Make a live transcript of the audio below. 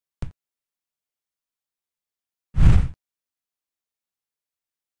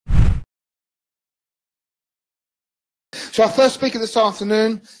So our first speaker this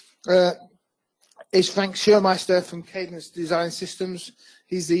afternoon is Frank Schirrmeister from Cadence Design Systems.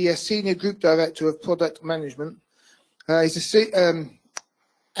 He's the Senior Group Director of Product Management. He's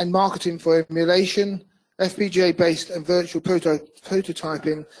and marketing for emulation, FPGA-based and virtual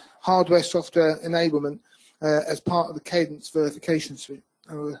prototyping, hardware, software enablement as part of the Cadence verification suite.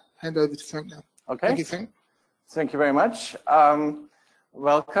 I will hand over to Frank now. Okay. Thank you, Frank. Thank you very much.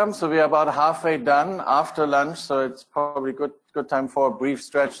 Welcome. So we are about halfway done after lunch, so it's probably good time for a brief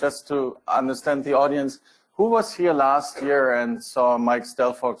stretch just to understand the audience. Who was here last year and saw Mike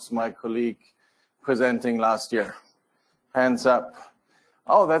Stelfox, my colleague, presenting last year? Hands up.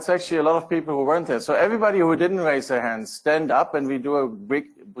 Oh, that's actually a lot of people who weren't there. So everybody who didn't raise their hands, stand up and we do a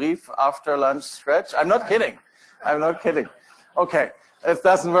brief after lunch stretch. I'm not kidding. I'm not kidding. Okay. It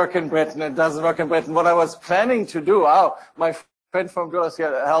doesn't work in Britain. It doesn't work in Britain. What I was planning to do, my friend from Gross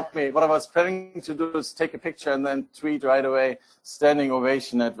here helped me. What I was planning to do is take a picture and then tweet right away, standing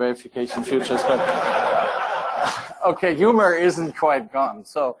ovation at Verification Futures. But okay, humor isn't quite gone.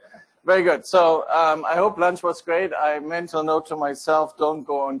 So very good. So I hope lunch was great. I mental note to myself, don't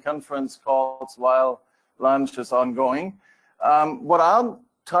go on conference calls while lunch is ongoing. What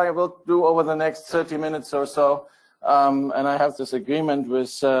will do over the next 30 minutes or so, and I have this agreement with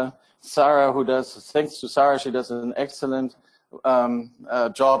Sarah, who does, thanks to Sarah, she does an excellent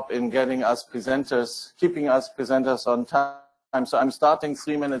job in getting us presenters, keeping us presenters on time. So I'm starting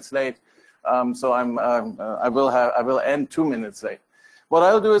 3 minutes late. So I will end 2 minutes late. What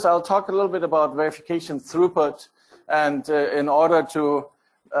I'll do is I'll talk a little bit about verification throughput, and in order to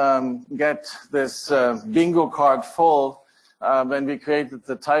get this bingo card full, when we created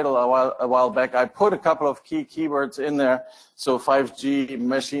the title a while back, I put a couple of key keywords in there. So 5G,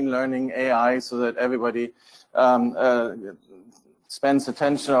 machine learning, AI, so that everybody spends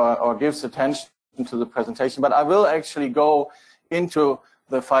attention or gives attention to the presentation. But I will actually go into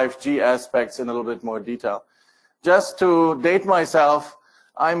the 5G aspects in a little bit more detail. Just to date myself,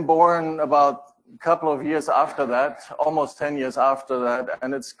 I'm born about a couple of years after that, almost 10 years after that,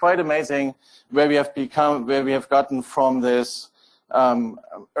 and it's quite amazing where we have gotten from this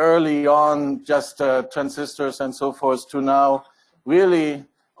early on just transistors and so forth to now really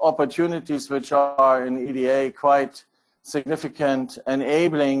opportunities which are in EDA quite significant,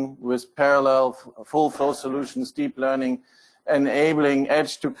 enabling with parallel full flow solutions, deep learning, enabling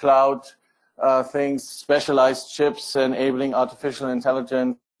edge to cloud things, specialized chips, enabling artificial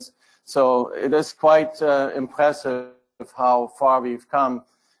intelligence. So it is quite impressive how far we've come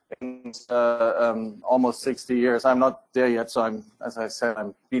in almost 60 years. I'm not there yet, so as I said,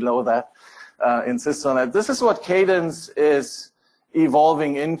 I'm below that. Insist on that. This is what Cadence is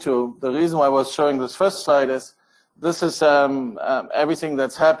evolving into. The reason why I was showing this first slide is this is everything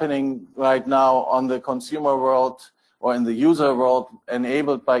that's happening right now on the consumer world or in the user world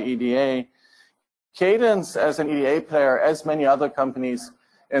enabled by EDA. Cadence, as an EDA player, as many other companies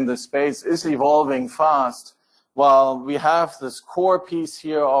in the space, is evolving fast. While we have this core piece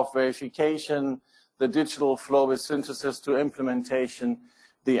here of verification, the digital flow with synthesis to implementation,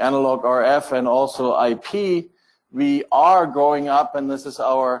 the analog RF, and also IP, we are growing up, and this is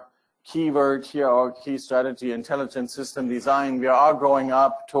our keyword here, our key strategy, intelligent system design. We are growing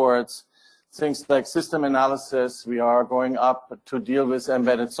up towards things like system analysis. We are going up to deal with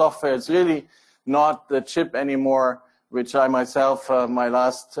embedded software. It's really not the chip anymore, which I myself, my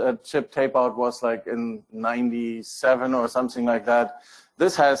last chip tape out was like in 97 or something like that.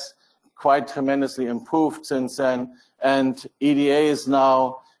 This has quite tremendously improved since then, and EDA is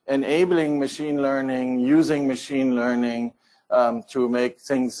now enabling machine learning, using machine learning to make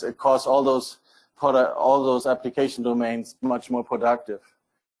things across all those application domains much more productive.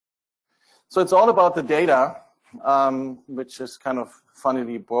 So it's all about the data, which is kind of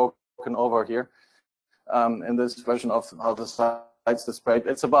funnily broken over here in this version of how the slides displayed.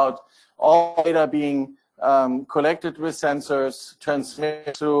 It's about all data being collected with sensors,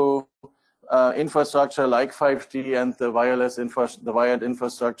 transmitted through infrastructure like 5G and the wired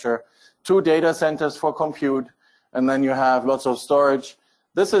infrastructure to data centers for compute, and then you have lots of storage.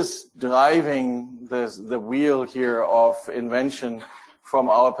 This is driving the wheel here of invention from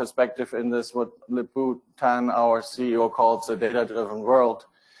our perspective in this, what Lip-Bu Tan, our CEO, calls a data-driven world.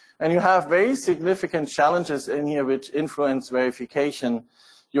 And you have very significant challenges in here which influence verification.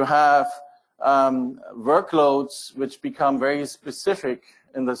 You have workloads which become very specific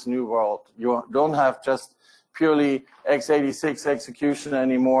in this new world. You don't have just purely x86 execution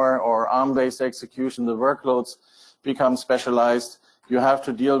anymore or ARM-based execution. The workloads become specialized. You have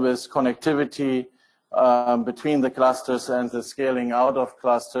to deal with connectivity between the clusters and the scaling out of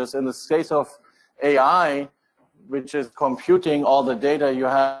clusters. In the case of AI, which is computing all the data you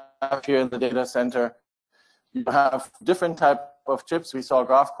have here in the data center. You have different type of chips. We saw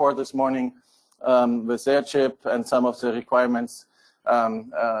GraphCore this morning with their chip and some of the requirements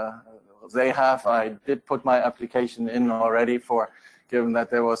they have. I did put my application in already given that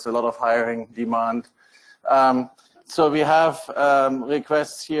there was a lot of hiring demand. So we have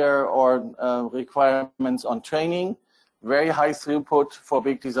requests here or requirements on training, very high throughput for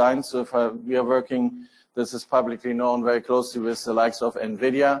big designs. So if we are working, this is publicly known, very closely with the likes of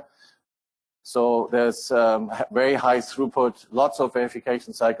NVIDIA. So there's very high throughput, lots of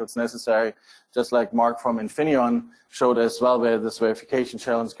verification cycles necessary, just like Mark from Infineon showed as well, where this verification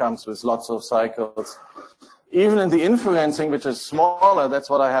challenge comes with lots of cycles. Even in the inferencing, which is smaller, that's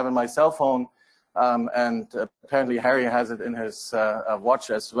what I have in my cell phone, and apparently Harry has it in his watch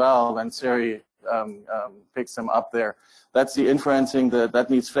as well when Siri picks him up there. That's the inferencing that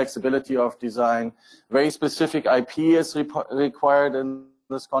needs flexibility of design. Very specific IP is required in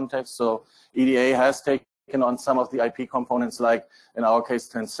this context. So EDA has taken on some of the IP components, like in our case,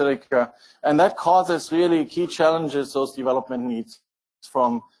 Tensilica, and that causes really key challenges those development needs,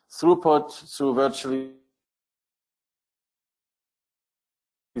 from throughput through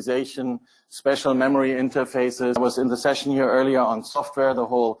virtualization, special memory interfaces. I was in the session here earlier on software, the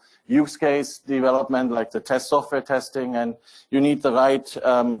whole use case development, like the test software testing, and you need the right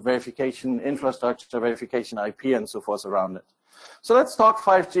verification infrastructure, verification IP, and so forth around it. So let's talk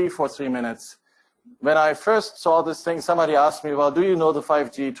 5G for 3 minutes. When I first saw this thing, somebody asked me, well, do you know the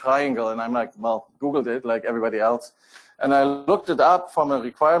 5G triangle? And I'm like, well, Googled it like everybody else. And I looked it up from a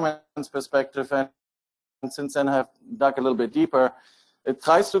requirements perspective, and since then I've dug a little bit deeper. It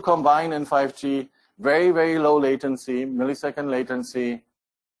tries to combine in 5G very, very low latency, millisecond latency,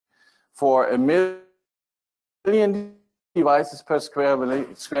 for 1 million devices per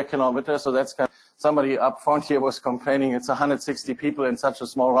square kilometer. So that's kind of, somebody up front here was complaining it's 160 people in such a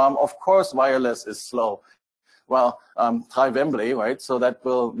small RAM. Of course, wireless is slow. Well, try Wembley, right? So that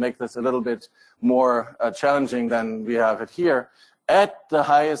will make this a little bit more challenging than we have it here at the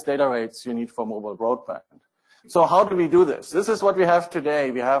highest data rates you need for mobile broadband. So how do we do this? This is what we have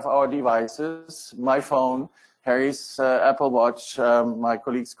today. We have our devices, my phone, Harry's Apple Watch, my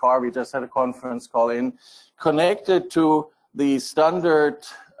colleague's car. We just had a conference call in, connected to the standard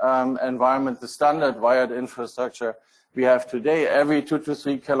environment, the standard wired infrastructure we have today. Every 2 to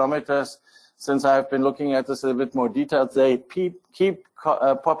 3 kilometers, since I've been looking at this a bit more detailed, they keep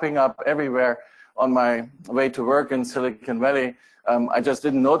popping up everywhere on my way to work in Silicon Valley. I just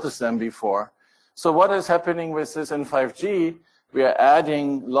didn't notice them before. So what is happening with this in 5G? We are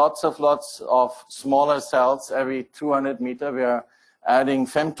adding lots of smaller cells every 200 meters. We are adding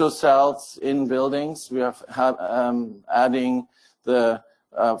femtocells in buildings. We are adding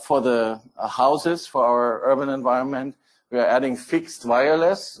for the houses, for our urban environment. We are adding fixed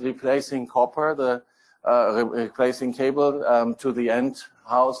wireless, replacing copper, replacing cable to the end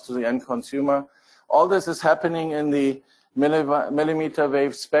house, to the end consumer. All this is happening in the millimeter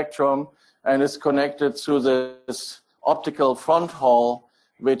wave spectrum, and is connected through this optical front haul,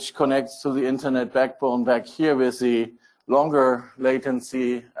 which connects to the internet backbone back here with the longer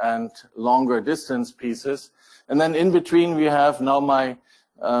latency and longer distance pieces. And then in between, we have now my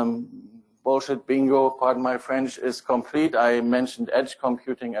bullshit bingo, pardon my French, is complete. I mentioned edge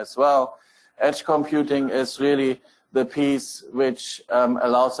computing as well. Edge computing is really the piece which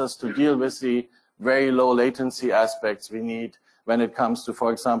allows us to deal with the very low latency aspects we need when it comes to,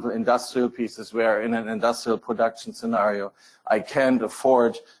 for example, industrial pieces, where in an industrial production scenario, I can't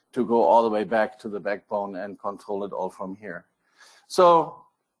afford to go all the way back to the backbone and control it all from here. So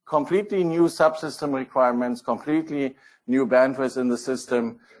completely new subsystem requirements, completely new bandwidth in the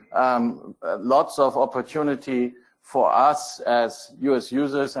system, lots of opportunity for us as US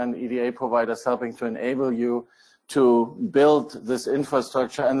users and EDA providers helping to enable you to build this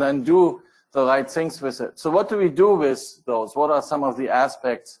infrastructure and then do the right things with it. So what do we do with those? What are some of the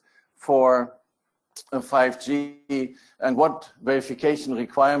aspects for 5G, and what verification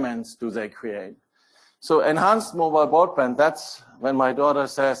requirements do they create? So enhanced mobile broadband, that's when my daughter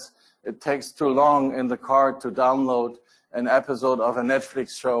says it takes too long in the car to download an episode of a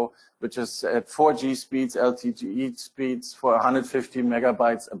Netflix show, which is at 4G speeds, LTE speeds for 150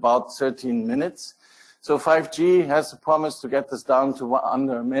 megabytes, about 13 minutes. So 5G has a promise to get this down to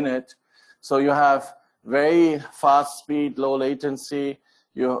under a minute. So you have very fast speed, low latency.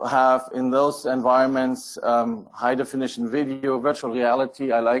 You have in those environments high definition video, virtual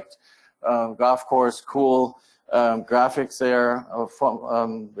reality. I liked GraphCore's cool graphics there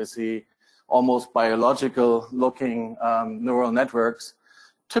with the almost biological looking neural networks.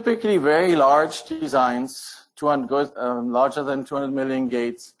 Typically very large designs, larger than 200 million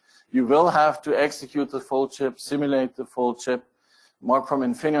gates. You will have to execute the full chip, simulate the full chip. Mark from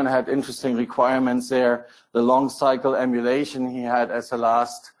Infineon had interesting requirements there. The long cycle emulation he had as a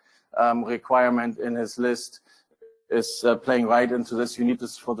last requirement in his list is playing right into this. You need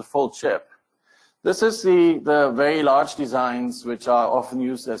this for the full chip. This is the very large designs which are often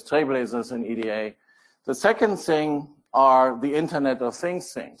used as trailblazers in EDA. The second thing are the Internet of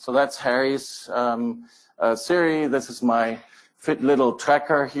Things thing. So that's Harry's Siri. This is my fit little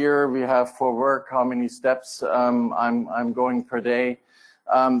tracker here. We have for work how many steps I'm going per day.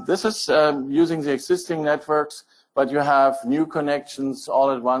 This is using the existing networks, but you have new connections all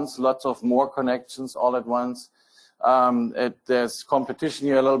at once, lots of more connections all at once. There's competition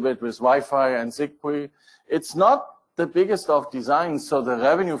here a little bit with Wi-Fi and Zigbee. It's not the biggest of designs, so the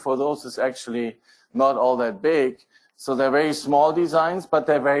revenue for those is actually not all that big. So they're very small designs, but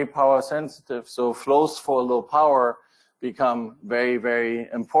they're very power sensitive. So flows for low power become very, very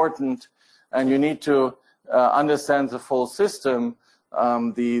important. And you need to understand the full system,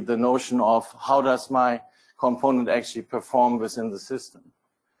 the notion of how does my component actually perform within the system.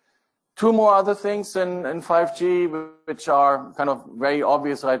 Two more other things in 5G, which are kind of very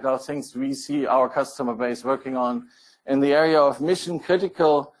obvious right now, things we see our customer base working on in the area of mission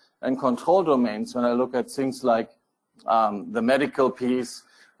critical and control domains. When I look at things like the medical piece,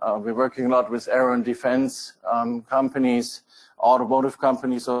 we're working a lot with aero and defense companies, automotive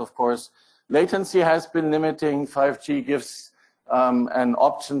companies, of course. Latency has been limiting. 5G gives an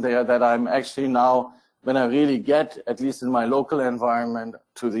option there that I'm actually now, when I really get, at least in my local environment,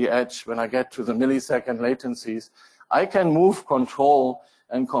 to the edge, when I get to the millisecond latencies, I can move control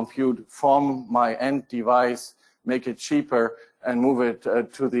and compute from my end device, make it cheaper, and move it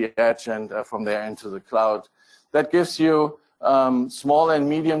to the edge and from there into the cloud. That gives you small and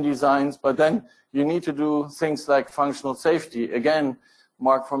medium designs, but then you need to do things like functional safety. Again,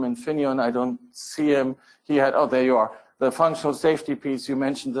 Mark from Infineon, I don't see him. He had, oh, there you are. The functional safety piece, you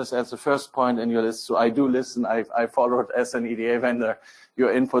mentioned this as the first point in your list, so I do listen. I followed as an EDA vendor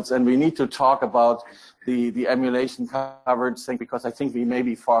your inputs, and we need to talk about the emulation coverage thing, because I think we may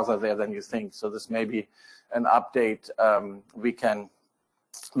be farther there than you think. So this may be an update we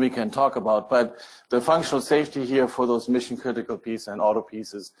can talk about. But the functional safety here for those mission critical pieces and auto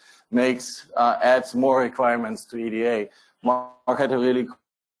pieces adds more requirements to EDA. Mark had a really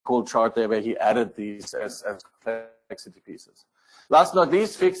cool chart there where he added these as complexity pieces. Last but not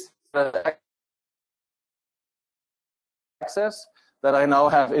least, fixed access that I now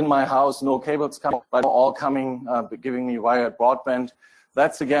have in my house, no cables coming, but all coming, giving me wired broadband.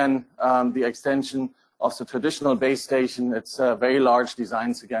 That's again the extension of the traditional base station. It's very large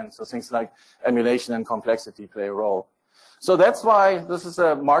designs again, so things like emulation and complexity play a role. So that's why this is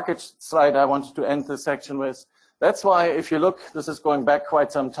a market slide I wanted to end this section with. That's why, if you look, this is going back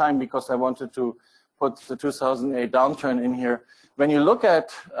quite some time because I wanted to put the 2008 downturn in here. When you look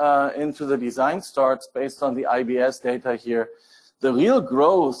at into the design starts based on the IBS data here, the real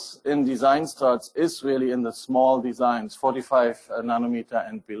growth in design starts is really in the small designs, 45 nanometer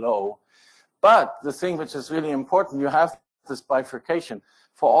and below. But the thing which is really important, you have this bifurcation.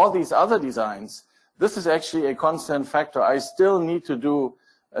 For all these other designs, this is actually a constant factor. I still need to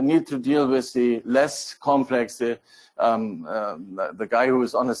deal with the less complex. The guy who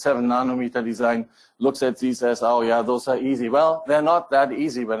is on a 7 nanometer design looks at these as, oh yeah, those are easy. Well, they're not that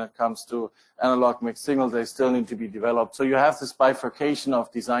easy when it comes to analog mixed signal. They still need to be developed. So you have this bifurcation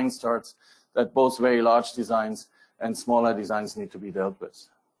of design starts that both very large designs and smaller designs need to be dealt with.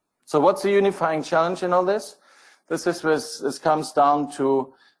 So what's the unifying challenge in all this? This comes down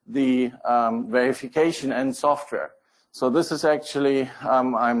to the verification and software. So this is actually,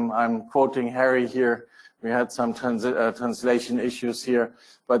 I'm quoting Harry here. We had some translation issues here,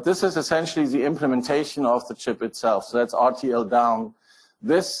 but this is essentially the implementation of the chip itself. So that's RTL down.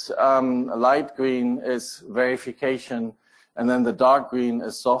 This light green is verification, and then the dark green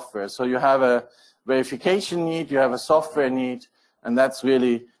is software. So you have a verification need, you have a software need, and that's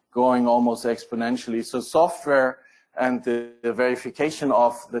really going almost exponentially. So software and the verification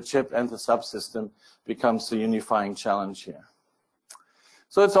of the chip and the subsystem becomes the unifying challenge here.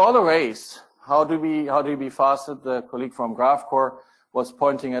 So it's all a race. How do we be faster? The colleague from GraphCore was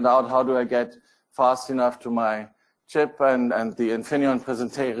pointing it out. How do I get fast enough to my chip? And the Infineon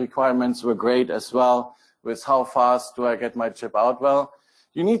presentation requirements were great as well with how fast do I get my chip out? Well,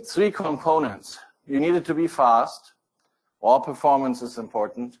 you need three components. You need it to be fast. All performance is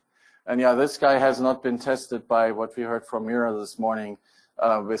important. And yeah, this guy has not been tested by what we heard from Mira this morning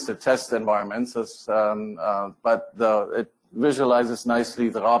with the test environments, but it visualizes nicely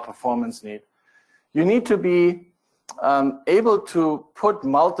the raw performance need. you need to be able to put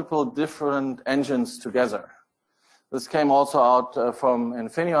multiple different engines together. This came also out from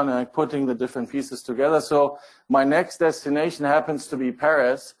Infineon and putting the different pieces together. So my next destination happens to be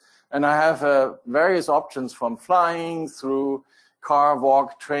Paris, and I have various options from flying through car,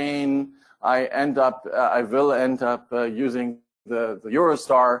 walk, train. I will end up using the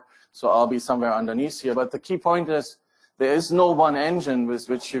Eurostar, so I'll be somewhere underneath here. But the key point is there is no one engine with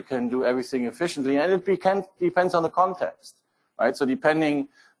which you can do everything efficiently, and it depends on the context, right? So depending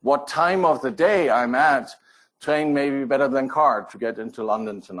what time of the day I'm at, train may be better than car to get into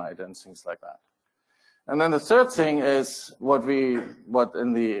London tonight and things like that. And then the third thing is what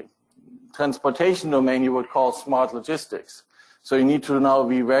in the transportation domain you would call smart logistics. So you need to now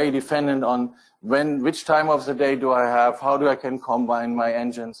be very dependent on which time of the day do I have, how do I can combine my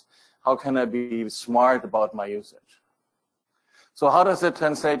engines, how can I be smart about my usage. So how does it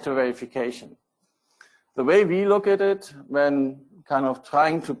translate to verification? The way we look at it when kind of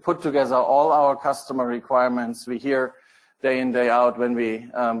trying to put together all our customer requirements we hear day in, day out when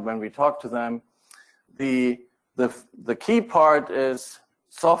we talk to them, the key part is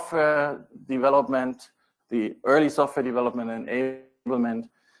software development, the early software development and enablement,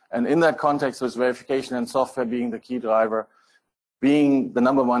 and in that context with verification and software being the key driver, being the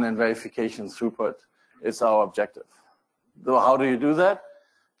number one in verification throughput is our objective. So how do you do that?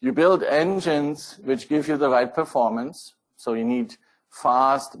 You build engines which give you the right performance. So you need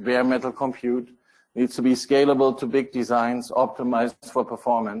fast bare metal compute. It needs to be scalable to big designs, optimized for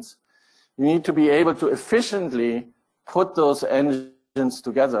performance. You need to be able to efficiently put those engines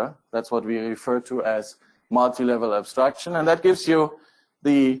together. That's what we refer to as multi-level abstraction. And that gives you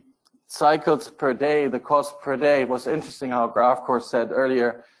the cycles per day, the cost per day. It was interesting how Graph Course said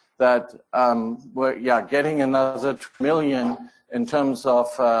earlier that we're getting another $1 million in terms of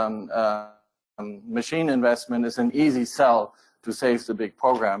machine investment is an easy sell to save the big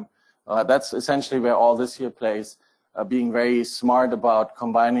program. That's essentially where all this here plays, being very smart about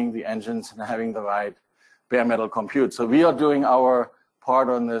combining the engines and having the right bare metal compute. So we are doing our part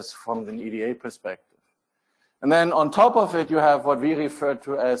on this from an EDA perspective. And then on top of it, you have what we refer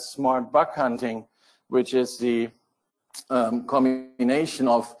to as smart bug hunting, which is the combination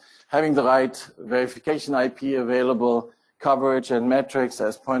of having the right verification IP available, coverage and metrics,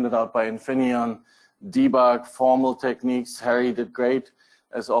 as pointed out by Infineon, debug, formal techniques. Harry did great,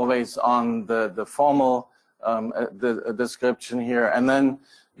 as always, on the formal description here. And then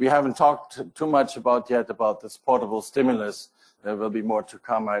we haven't talked too much yet about this portable stimulus. There will be more to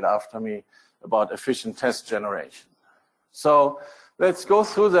come right after me about efficient test generation. So let's go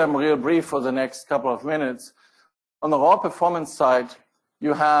through them real brief for the next couple of minutes. On the raw performance side,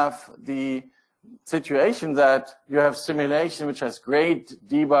 you have the situation that you have simulation which has great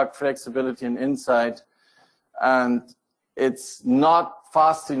debug flexibility and insight, and it's not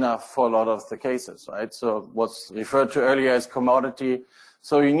fast enough for a lot of the cases, right? So what's referred to earlier as commodity.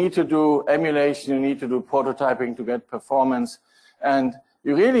 So you need to do emulation, you need to do prototyping to get performance, and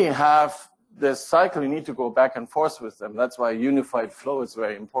you really have this cycle, you need to go back and forth with them. That's why unified flow is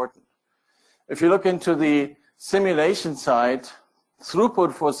very important. If you look into the simulation side,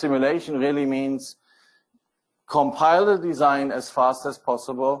 throughput for simulation really means compile the design as fast as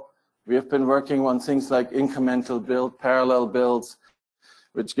possible. We have been working on things like incremental build, parallel builds,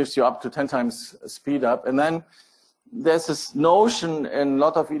 which gives you up to 10 times speed up. And then there's this notion in a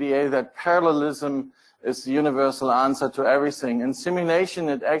lot of EDA that parallelism is the universal answer to everything. In simulation,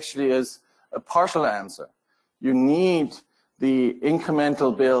 it actually is a partial answer. You need the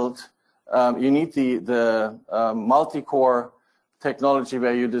incremental build. You need the multi-core technology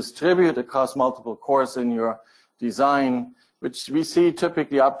where you distribute across multiple cores in your design, which we see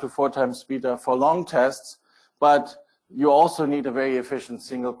typically up to 4 times speed up for long tests, but you also need a very efficient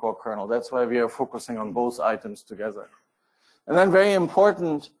single core kernel. That's why we are focusing on both items together. And then very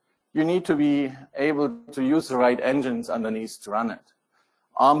important, you need to be able to use the right engines underneath to run it.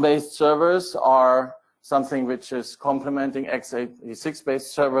 ARM-based servers are something which is complementing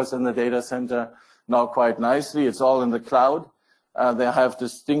x86-based servers in the data center now quite nicely. It's all in the cloud. They have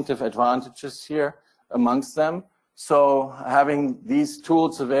distinctive advantages here amongst them. So having these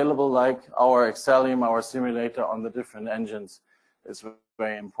tools available like our Excellium, our simulator on the different engines is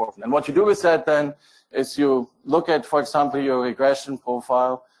very important. And what you do with that then is you look at, for example, your regression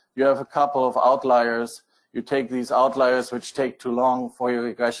profile. You have a couple of outliers. You take these outliers which take too long for your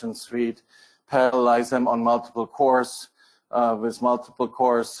regression suite, parallelize them on multiple cores. With multiple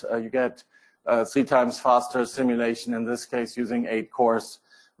cores, you get 3 times faster simulation, in this case using 8 cores,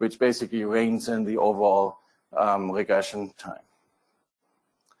 which basically reins in the overall regression time.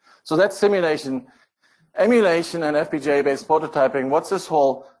 So that's simulation. Emulation and FPGA-based prototyping, what's this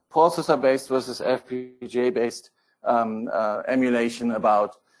whole processor-based versus FPGA-based emulation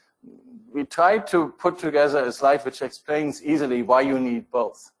about? We tried to put together a slide which explains easily why you need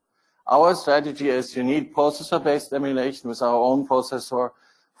both. Our strategy is you need processor-based emulation with our own processor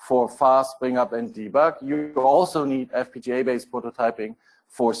for fast bring up and debug. You also need FPGA-based prototyping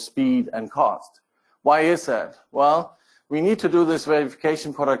for speed and cost. Why is that? Well, we need to do this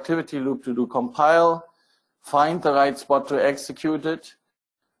verification productivity loop to do compile, find the right spot to execute it,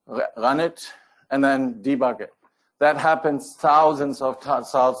 run it, and then debug it. That happens thousands of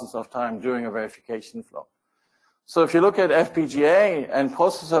times during a verification flow. So if you look at FPGA and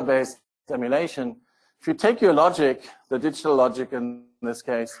processor-based emulation, if you take your logic, the digital logic in this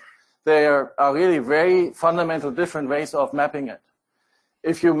case, there are really very fundamental different ways of mapping it.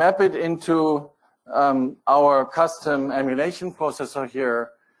 If you map it into our custom emulation processor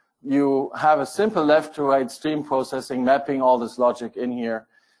here, you have a simple left to right stream processing, mapping all this logic in here.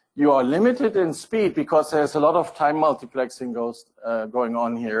 You are limited in speed because there's a lot of time multiplexing going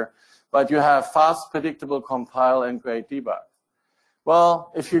on here, but you have fast, predictable compile and great debug.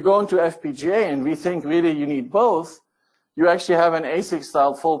 Well, if you go into FPGA, and we think really you need both, you actually have an ASIC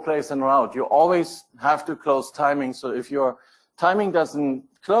style full place and route. You always have to close timing. So if your timing doesn't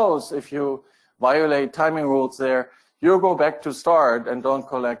close, if you violate timing rules there, you go back to start and don't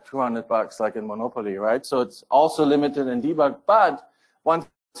collect $200 like in Monopoly, right? So it's also limited in debug, but once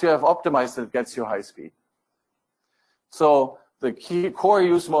you have optimized it, gets you high speed. So the key core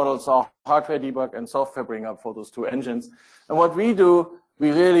use models are hardware debug and software bring up for those two engines. And what we do,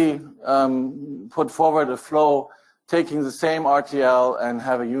 we really put forward a flow taking the same RTL and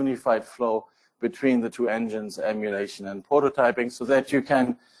have a unified flow between the two engines, emulation and prototyping, so that you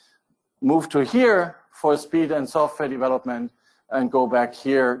can move to here for speed and software development and go back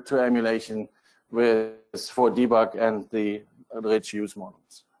here to emulation for debug and the rich use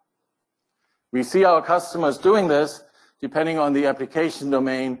models. We see our customers doing this. Depending on the application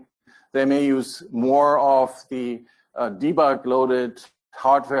domain, they may use more of the debug-loaded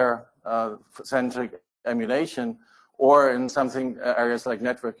hardware-centric emulation, or in something areas like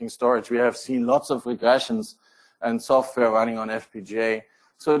networking storage. We have seen lots of regressions and software running on FPGA.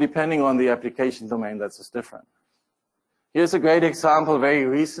 So depending on the application domain, that's different. Here's a great example very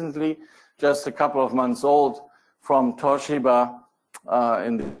recently, just a couple of months old, from Toshiba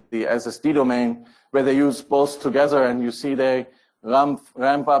in the SSD domain, where they use both together, and you see they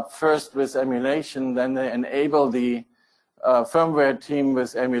ramp up first with emulation, then they enable the firmware team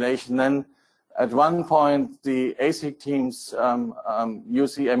with emulation. Then at one point, the ASIC teams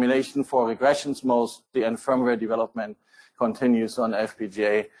use the emulation for regressions mostly, and firmware development continues on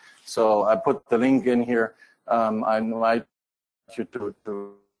FPGA. So I put the link in here. I invite you to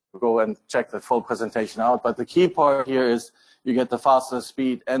go and check the full presentation out. But the key part here is you get the faster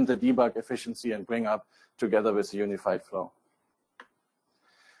speed and the debug efficiency and bring up together with a unified flow.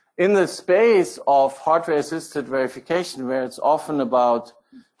 In the space of hardware-assisted verification, where it's often about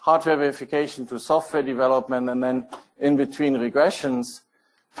hardware verification to software development and then in between regressions,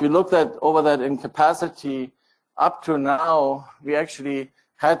 if you look at over that in capacity, up to now, we actually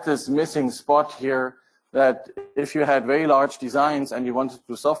had this missing spot here that if you had very large designs and you wanted to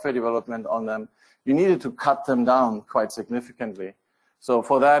do software development on them, you needed to cut them down quite significantly. So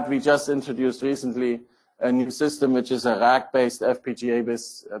for that, we just introduced recently a new system, which is a rack-based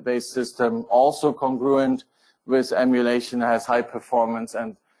FPGA-based system, also congruent with emulation, has high performance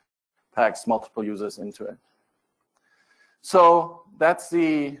and packs multiple users into it. So that's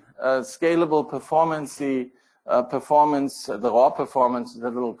the scalable performance, the raw performance, the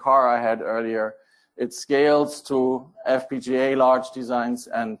little car I had earlier. It scales to FPGA large designs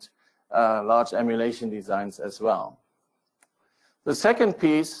and large emulation designs as well. The second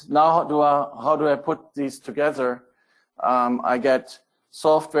piece, now how do I put these together? I get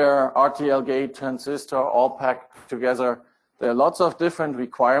software, RTL gate, transistor, all packed together. There are lots of different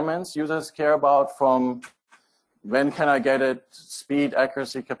requirements users care about, from when can I get it, speed,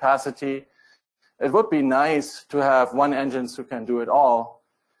 accuracy, capacity. It would be nice to have one engine who can do it all.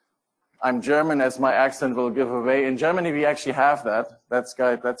 I'm German, as my accent will give away. In Germany, we actually have that. That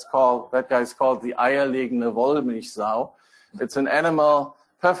guy's called the eierlegende Wollmilchsau. It's an animal,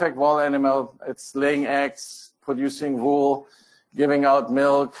 perfect wool animal. It's laying eggs, producing wool, giving out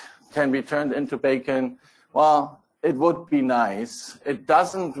milk, can be turned into bacon. Well, it would be nice. It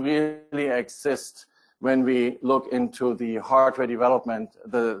doesn't really exist when we look into the hardware development,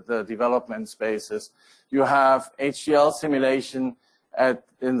 the development spaces. You have HDL simulation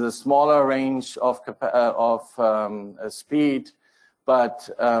in the smaller range of speed, but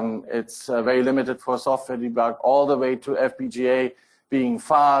it's very limited for software debug, all the way to FPGA being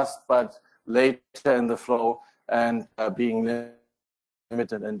fast, but later in the flow and being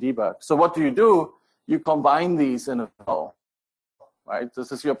limited in debug. So what do? You combine these in a flow, right? This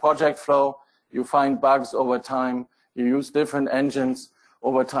is your project flow. You find bugs over time. You use different engines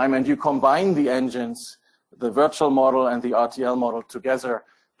over time, and you combine the engines, the virtual model and the RTL model together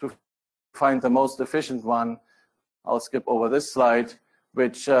to find the most efficient one. I'll skip over this slide,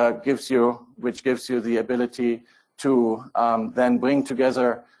 which gives you the ability to then bring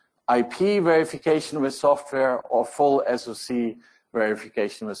together IP verification with software or full SoC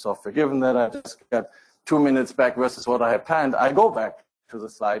verification with software. Given that I just got 2 minutes back versus what I had planned, I go back to the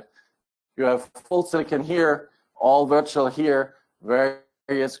slide. You have full silicon here, all virtual here,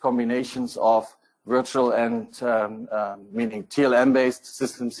 various combinations of virtual and meaning TLM-based,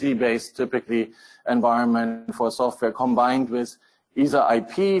 System C-based, typically environment for software, combined with either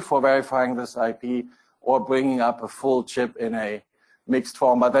IP for verifying this IP or bringing up a full chip in a mixed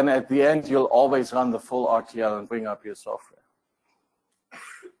form. But then at the end, you'll always run the full RTL and bring up your software.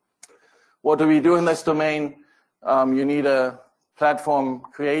 What do we do in this domain? You need a platform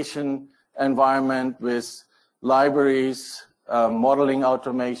creation environment with libraries, modeling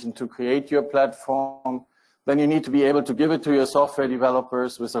automation to create your platform. Then you need to be able to give it to your software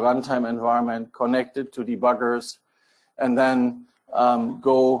developers with a runtime environment connected to debuggers, and then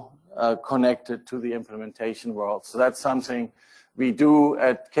go connected to the implementation world. So that's something we do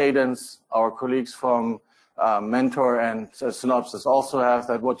at Cadence. Our colleagues from Mentor and Synopsys also have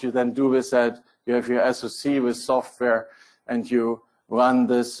that. What you then do with that, you have your SoC with software, and you run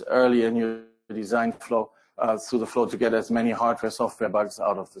this early in your design flow through the flow to get as many hardware software bugs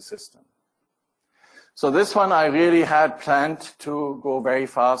out of the system. So this one I really had planned to go very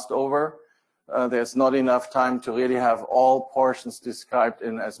fast over. There's not enough time to really have all portions described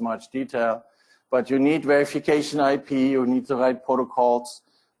in as much detail, but you need verification IP, you need the right protocols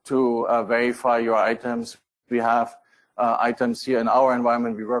to verify your items. We have items here in our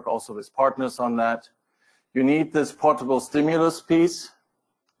environment. We work also with partners on that. You need this portable stimulus piece.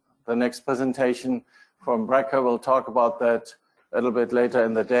 The next presentation from Brecker will talk about that a little bit later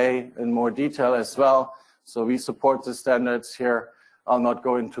in the day in more detail as well. So we support the standards here. I'll not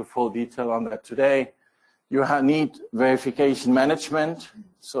go into full detail on that today. You need verification management.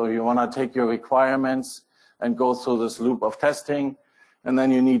 So you want to take your requirements and go through this loop of testing. And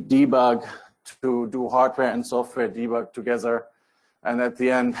then you need debug to do hardware and software debug together. And at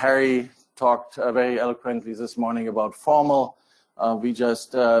the end, Harry talked very eloquently this morning about formal. We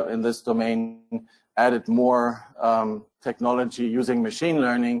just, in this domain, added more technology using machine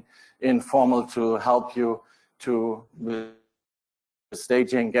learning in formal to help you to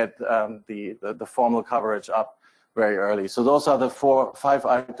staging, get the formal coverage up very early. So those are the 5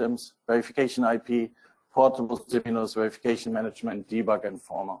 items: verification IP, portable stimulus, verification management, debug, and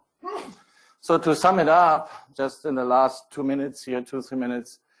formal. So to sum it up, just in the last 2 minutes here, 2-3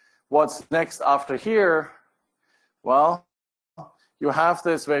 minutes, what's next after here? Well, you have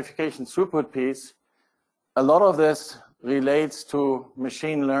this verification throughput piece. A lot of this relates to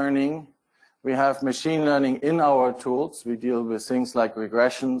machine learning. We have machine learning in our tools. We deal with things like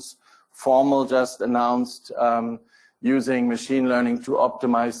regressions. Formal just announced using machine learning to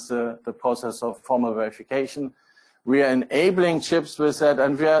optimize the process of formal verification. We are enabling chips with that,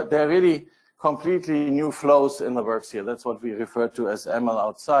 and they're really completely new flows in the works here. That's what we refer to as ML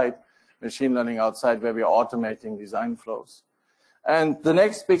outside, machine learning outside, where we are automating design flows. And the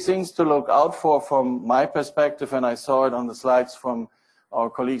next big things to look out for from my perspective, and I saw it on the slides from our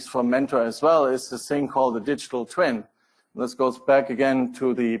colleagues from Mentor as well, is this thing called the digital twin. This goes back again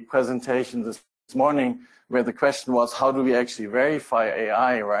to the presentation this morning, where the question was, how do we actually verify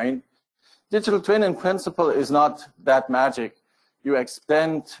AI, right? Digital twin in principle is not that magic. You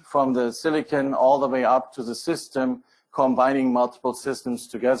extend from the silicon all the way up to the system, combining multiple systems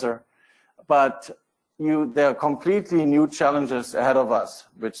together. But there are completely new challenges ahead of us,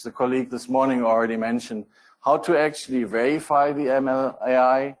 which the colleague this morning already mentioned. How to actually verify the ML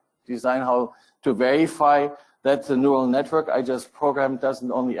AI design, how to verify that the neural network I just programmed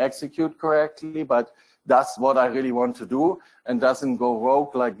doesn't only execute correctly, but does what I really want to do and doesn't go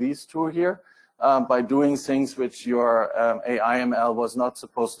rogue like these two here by doing things which your AI ML was not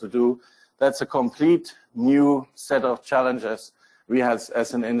supposed to do. That's a complete new set of challenges we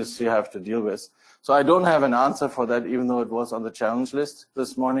as an industry have to deal with. So I don't have an answer for that, even though it was on the challenge list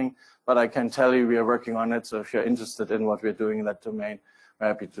this morning, but I can tell you we are working on it. So if you're interested in what we're doing in that domain, I'm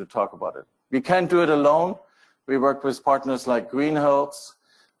happy to talk about it. We can't do it alone. We work with partners like Greenhills,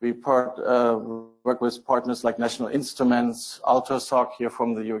 We work with partners like National Instruments, Ultrasoc here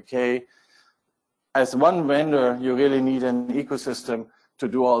from the UK. As one vendor, you really need an ecosystem to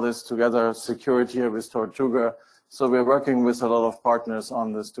do all this together, security here with Tortuga. So we're working with a lot of partners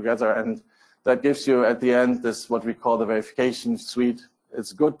on this together, and that gives you at the end this what we call the verification suite.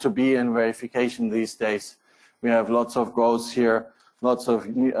 It's good to be in verification these days. We have lots of growth here, lots of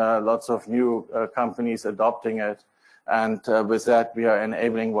new companies adopting it, and with that we are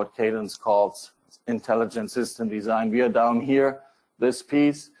enabling what Cadence calls intelligent system design. We are down here, this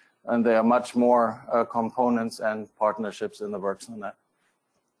piece, and there are much more components and partnerships in the works on that.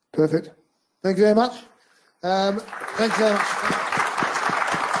 Perfect. Thank you very much. Thank you very much.